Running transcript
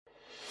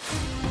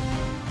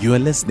You are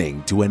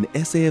listening to an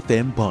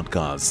SAFM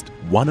podcast,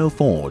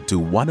 104 to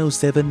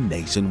 107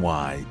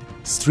 nationwide.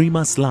 Stream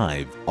us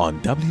live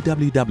on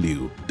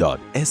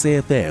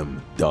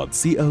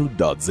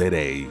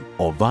www.safm.co.za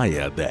or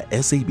via the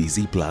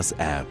SABC Plus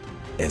app.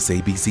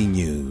 SABC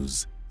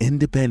News,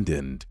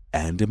 independent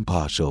and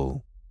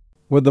impartial.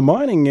 With the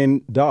mining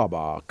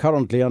indaba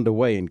currently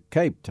underway in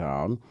Cape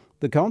Town,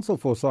 the Council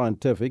for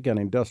Scientific and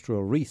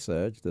Industrial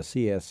Research, the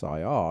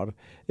CSIR,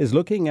 is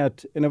looking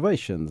at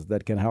innovations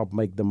that can help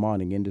make the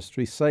mining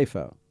industry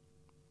safer.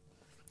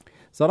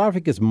 South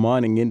Africa's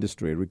mining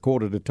industry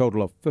recorded a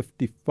total of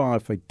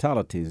 55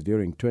 fatalities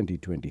during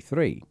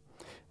 2023.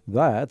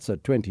 That's a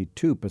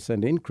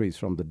 22% increase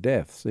from the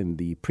deaths in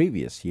the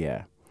previous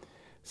year.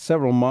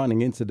 Several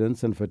mining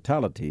incidents and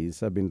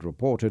fatalities have been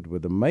reported,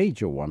 with a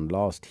major one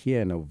last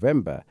year in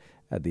November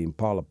at the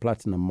Impala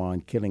Platinum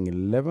mine, killing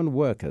 11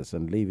 workers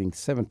and leaving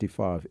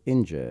 75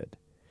 injured.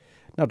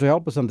 Now, to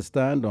help us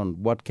understand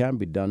on what can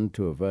be done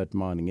to avert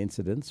mining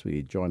incidents,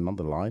 we joined on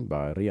the line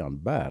by Riaan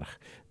Bergh,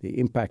 the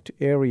Impact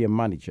Area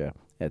Manager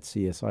at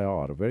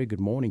CSIR. A very good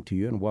morning to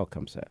you and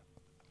welcome, sir.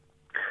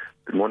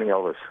 Good morning,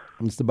 Elvis.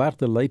 Mr. Bergh,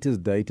 the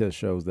latest data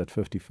shows that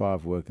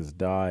 55 workers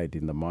died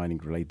in the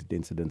mining-related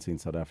incidents in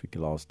South Africa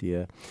last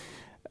year.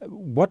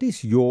 What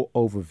is your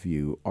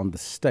overview on the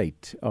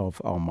state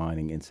of our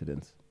mining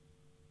incidents?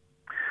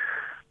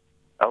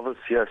 Elvis,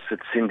 yes,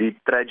 it's indeed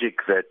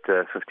tragic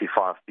that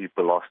 55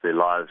 people lost their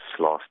lives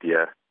last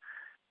year.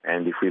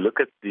 And if we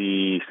look at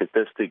the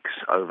statistics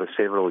over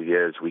several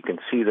years, we can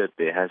see that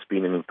there has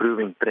been an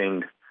improving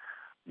trend,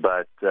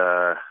 but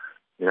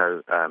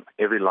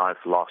every life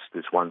lost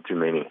is one too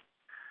many.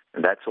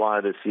 And that's why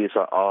the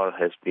CSIR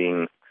has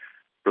been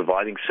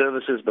providing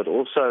services, but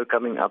also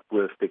coming up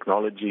with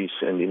technologies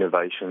and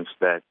innovations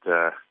that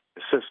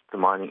assist the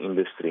mining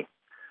industry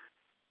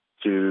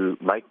to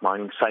make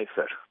mining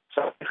safer,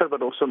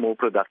 but also more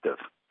productive,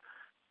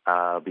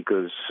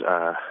 because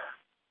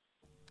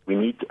we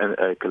need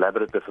a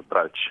collaborative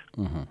approach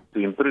to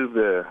improve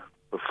the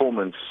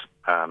performance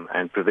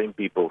and prevent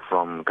people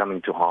from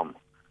coming to harm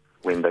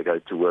when they go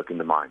to work in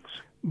the mines.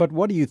 But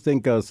what do you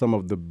think are some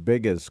of the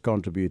biggest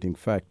contributing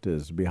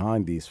factors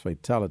behind these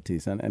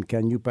fatalities? And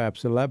can you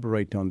perhaps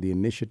elaborate on the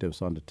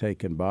initiatives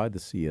undertaken by the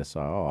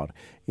CSIR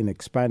in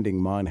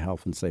expanding mine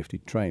health and safety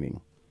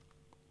training?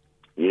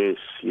 Yes,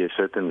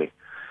 certainly.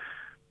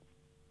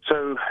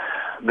 So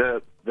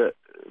the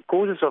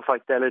causes of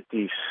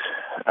fatalities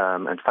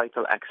and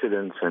fatal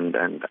accidents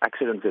and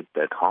accidents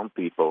that harm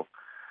people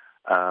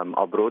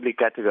are broadly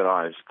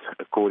categorized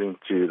according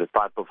to the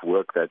type of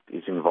work that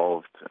is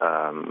involved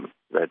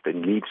that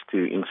leads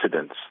to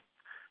incidents.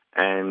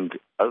 And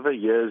over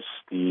years,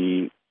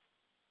 the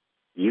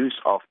use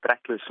of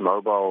trackless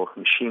mobile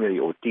machinery,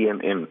 or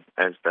TMM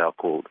as they are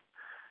called,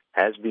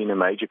 has been a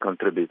major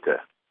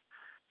contributor.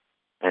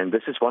 And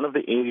this is one of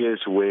the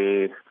areas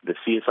where the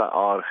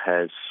CSIR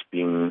has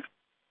been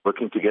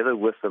working together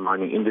with the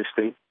mining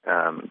industry.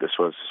 This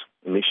was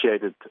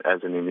initiated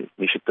as an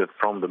initiative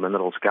from the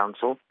Minerals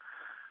Council,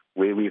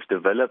 where we've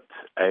developed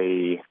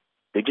a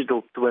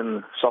digital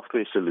twin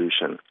software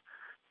solution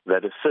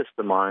that assists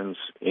the mines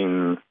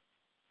in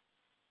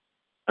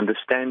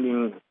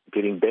understanding,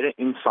 getting better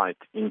insight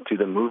into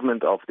the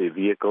movement of their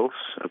vehicles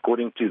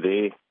according to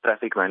their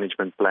traffic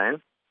management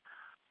plan,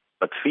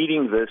 but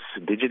feeding this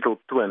digital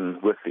twin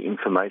with the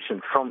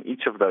information from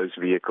each of those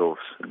vehicles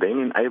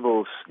then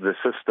enables the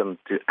system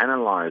to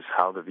analyze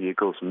how the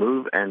vehicles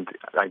move and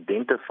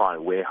identify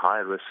where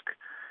high-risk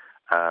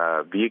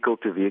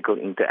vehicle-to-vehicle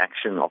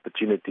interaction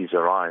opportunities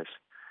arise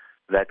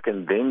that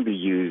can then be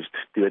used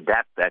to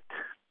adapt that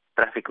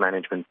traffic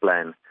management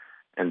plan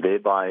and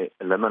thereby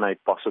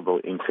eliminate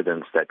possible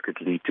incidents that could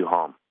lead to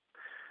harm.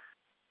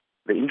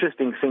 The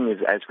interesting thing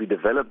is, as we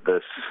develop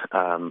this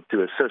to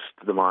assist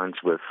the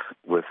mines with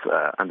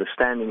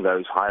understanding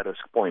those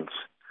high-risk points,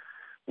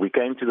 we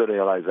came to the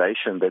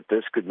realization that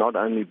this could not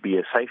only be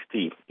a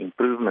safety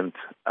improvement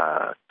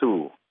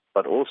tool,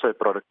 but also a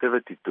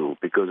productivity tool,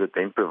 because it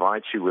then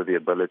provides you with the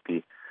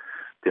ability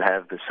to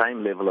have the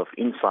same level of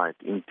insight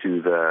into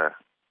the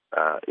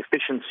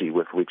efficiency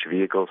with which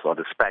vehicles are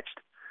dispatched,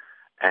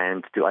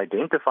 and to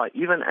identify,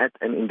 even at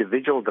an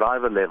individual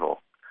driver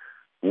level,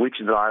 which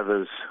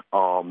drivers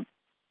are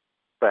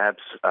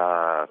perhaps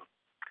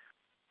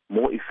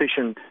more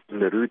efficient in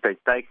the route they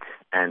take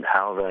and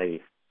how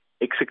they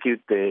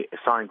execute their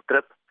assigned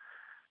trip.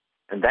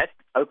 And that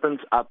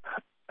opens up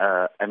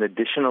an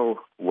additional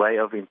way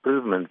of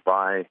improvement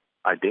by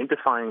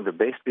identifying the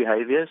best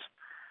behaviors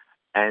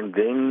and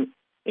then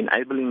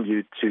enabling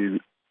you to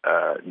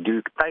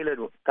do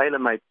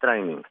tailor-made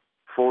training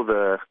for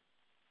the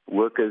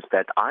workers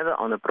that either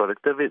on a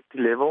productivity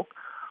level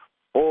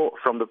or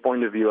from the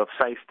point of view of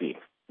safety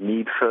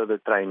need further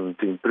training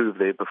to improve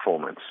their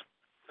performance.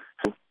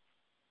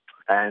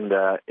 And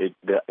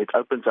it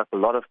opens up a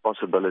lot of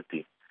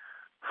possibility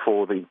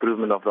for the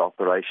improvement of the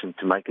operation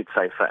to make it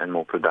safer and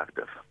more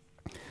productive.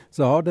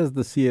 So how does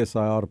the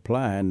CSIR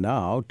plan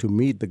now to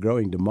meet the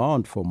growing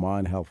demand for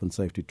mine health and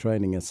safety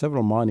training, as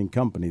several mining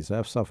companies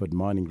have suffered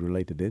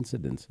mining-related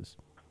incidences?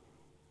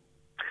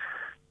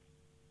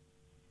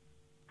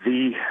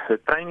 The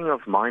training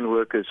of mine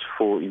workers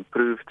for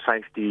improved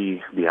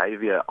safety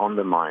behavior on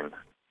the mine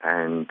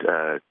and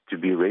to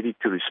be ready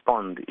to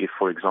respond if,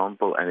 for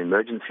example, an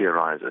emergency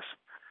arises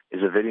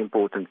is a very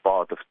important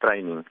part of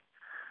training,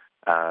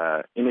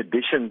 in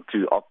addition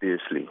to,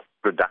 obviously,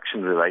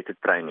 production-related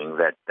training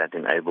that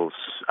enables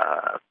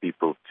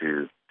people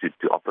to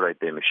operate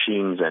their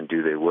machines and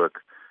do their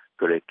work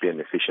correctly and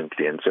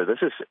efficiently. And so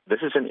this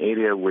is an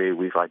area where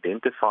we've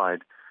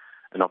identified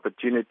an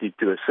opportunity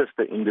to assist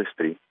the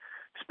industry,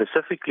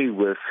 specifically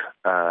with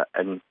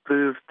an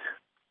improved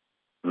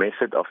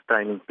method of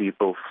training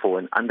people for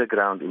an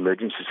underground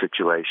emergency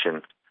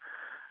situation.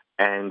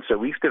 And so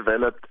we've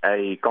developed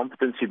a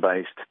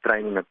competency-based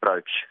training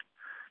approach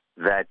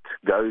that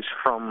goes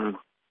from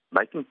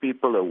making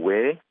people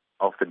aware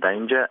of the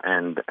danger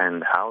and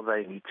how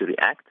they need to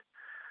react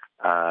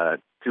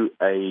to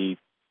a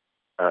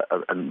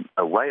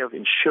way of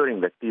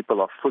ensuring that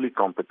people are fully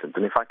competent.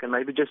 And if I can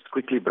maybe just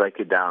quickly break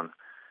it down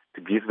to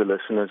give the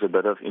listeners a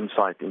bit of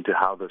insight into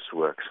how this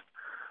works.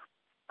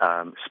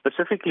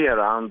 Specifically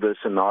around the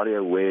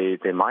scenario where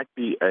there might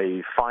be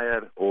a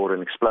fire or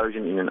an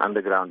explosion in an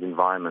underground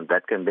environment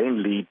that can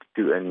then lead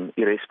to an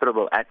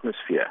irrespirable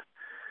atmosphere.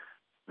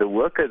 The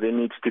worker then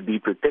needs to be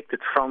protected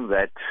from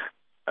that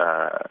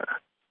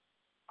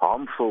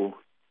harmful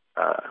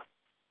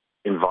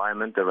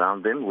environment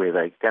around them where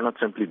they cannot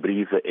simply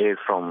breathe the air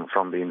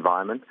from the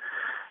environment.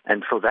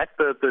 And for that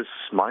purpose,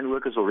 mine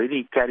workers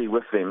already carry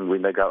with them,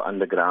 when they go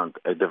underground,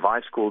 a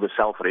device called a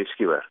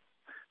self-rescuer.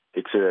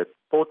 It's a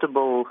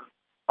portable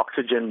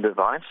oxygen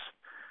device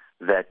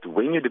that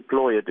when you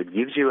deploy it, it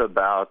gives you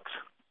about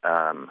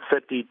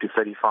 30 to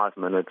 35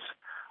 minutes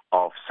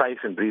of safe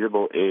and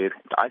breathable air. It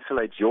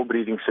isolates your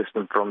breathing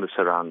system from the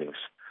surroundings.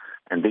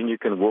 And then you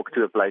can walk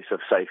to a place of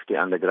safety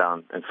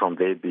underground and from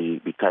there be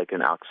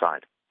taken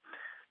outside.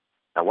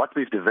 Now, what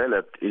we've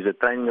developed is a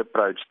training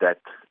approach that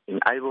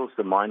enables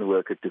the mine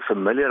worker to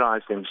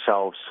familiarize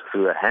themselves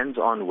through a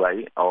hands-on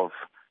way of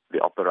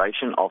the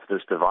operation of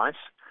this device,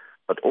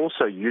 but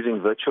also using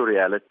virtual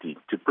reality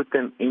to put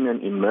them in an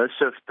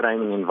immersive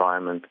training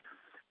environment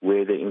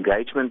where the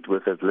engagement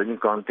with the living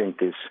content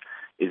is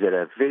at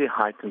a very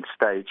heightened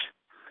stage,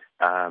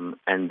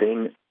 and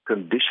then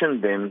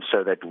condition them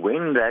so that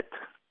when that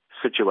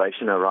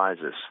situation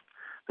arises,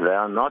 they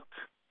are not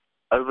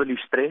overly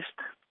stressed.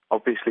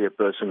 Obviously, a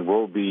person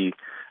will be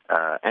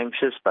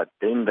anxious, but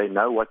then they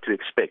know what to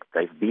expect.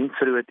 They've been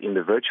through it in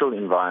the virtual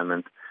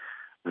environment.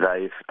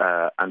 They've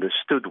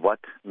understood what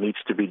needs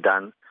to be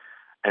done.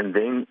 And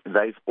then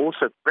they've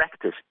also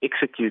practiced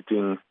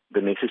executing the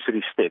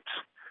necessary steps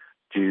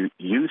to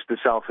use the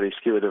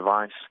self-rescue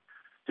device,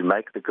 to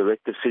make the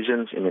correct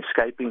decisions in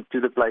escaping to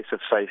the place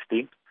of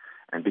safety.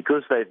 And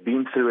because they've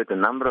been through it a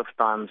number of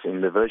times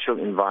in the virtual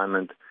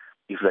environment,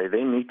 if they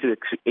then need to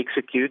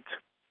execute,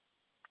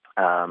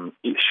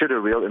 should a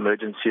real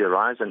emergency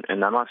arise,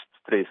 and I must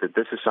stress that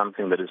this is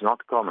something that is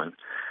not common,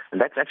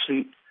 and that's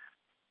actually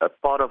a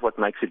part of what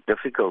makes it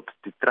difficult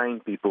to train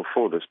people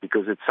for this,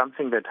 because it's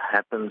something that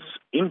happens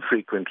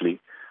infrequently,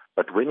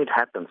 but when it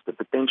happens, the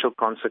potential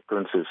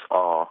consequences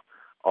are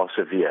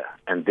severe,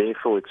 and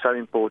therefore it's so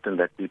important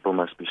that people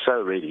must be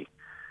so ready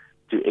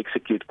to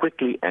execute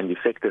quickly and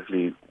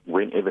effectively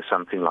whenever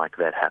something like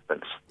that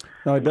happens.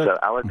 So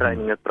our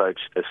training approach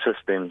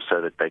assists them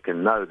so that they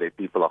can know that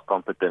people are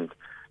competent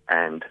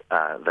and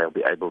they'll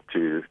be able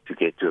to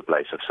get to a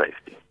place of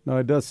safety. Now,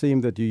 it does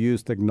seem that you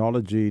use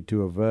technology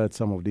to avert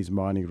some of these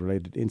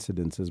mining-related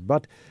incidences,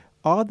 but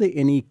are there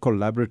any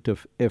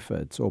collaborative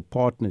efforts or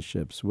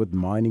partnerships with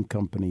mining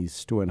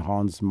companies to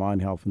enhance mine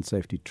health and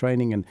safety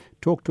training? And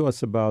talk to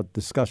us about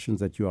discussions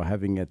that you are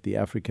having at the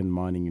African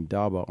Mining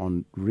Indaba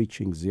on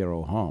reaching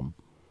zero harm.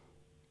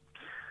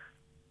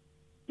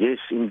 Yes,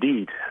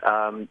 indeed.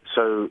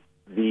 So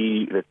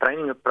the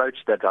training approach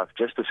that I've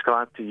just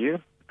described to you,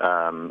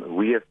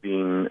 we have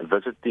been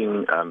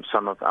visiting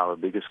some of our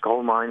biggest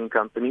coal mining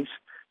companies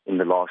in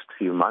the last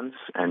few months,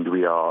 and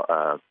we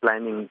are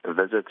planning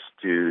visits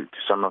to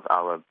some of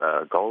our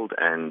gold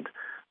and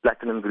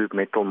platinum group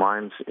metal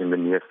mines in the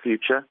near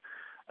future,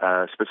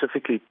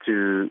 specifically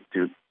to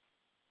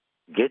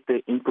get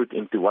their input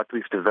into what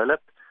we've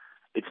developed.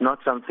 It's not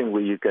something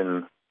where you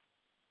can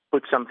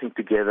put something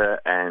together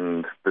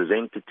and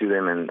present it to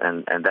them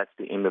and that's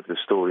the end of the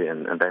story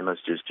and they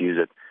must just use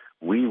it.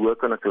 We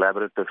work on a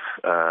collaborative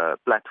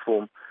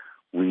platform.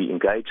 We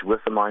engage with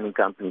the mining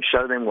company,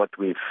 show them what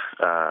we've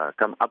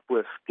come up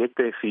with, get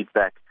their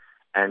feedback,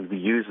 and we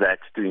use that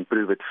to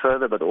improve it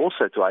further, but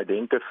also to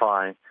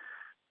identify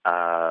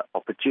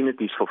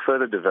opportunities for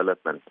further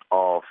development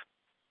of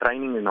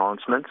training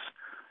enhancements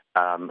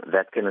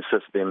that can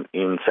assist them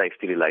in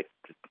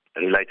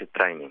safety-related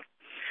training.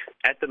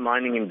 At the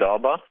Mining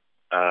Indaba,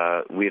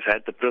 we've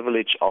had the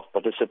privilege of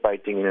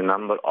participating in a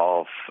number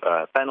of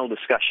panel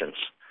discussions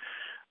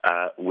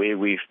where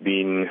we've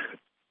been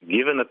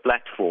given a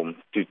platform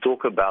to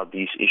talk about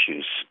these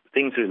issues,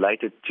 things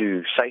related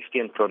to safety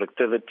and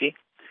productivity,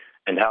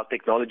 and how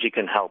technology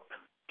can help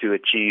to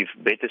achieve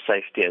better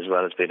safety as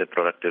well as better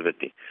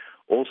productivity.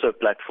 Also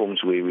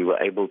platforms where we were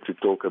able to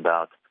talk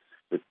about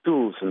the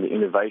tools and the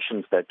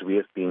innovations that we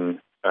have been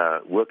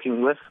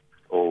working with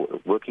or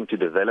working to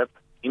develop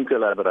in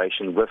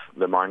collaboration with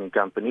the mining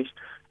companies,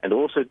 and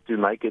also to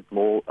make it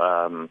more,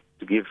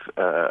 to give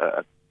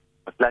a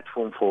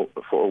platform for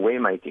aware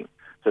making,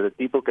 so that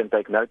people can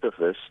take note of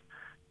this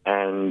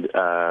and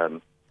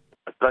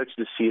approach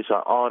the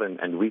CSIR,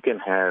 and we can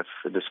have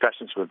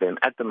discussions with them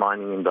at the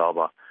mining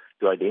indaba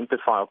to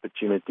identify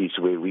opportunities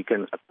where we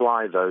can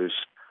apply those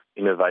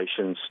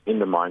innovations in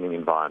the mining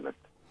environment.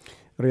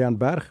 Riaan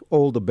Bergh,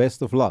 all the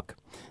best of luck.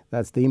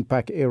 That's the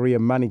Impact Area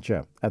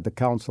Manager at the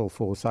Council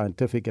for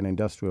Scientific and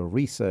Industrial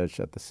Research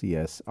at the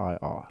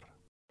CSIR.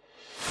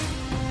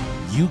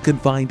 You can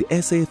find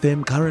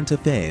SAFM Current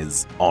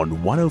Affairs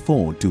on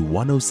 104 to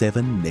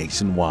 107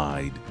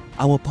 nationwide.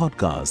 Our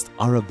podcasts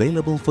are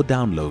available for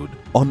download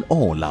on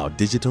all our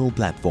digital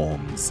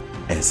platforms.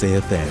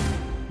 SAFM,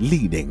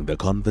 leading the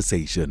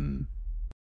conversation.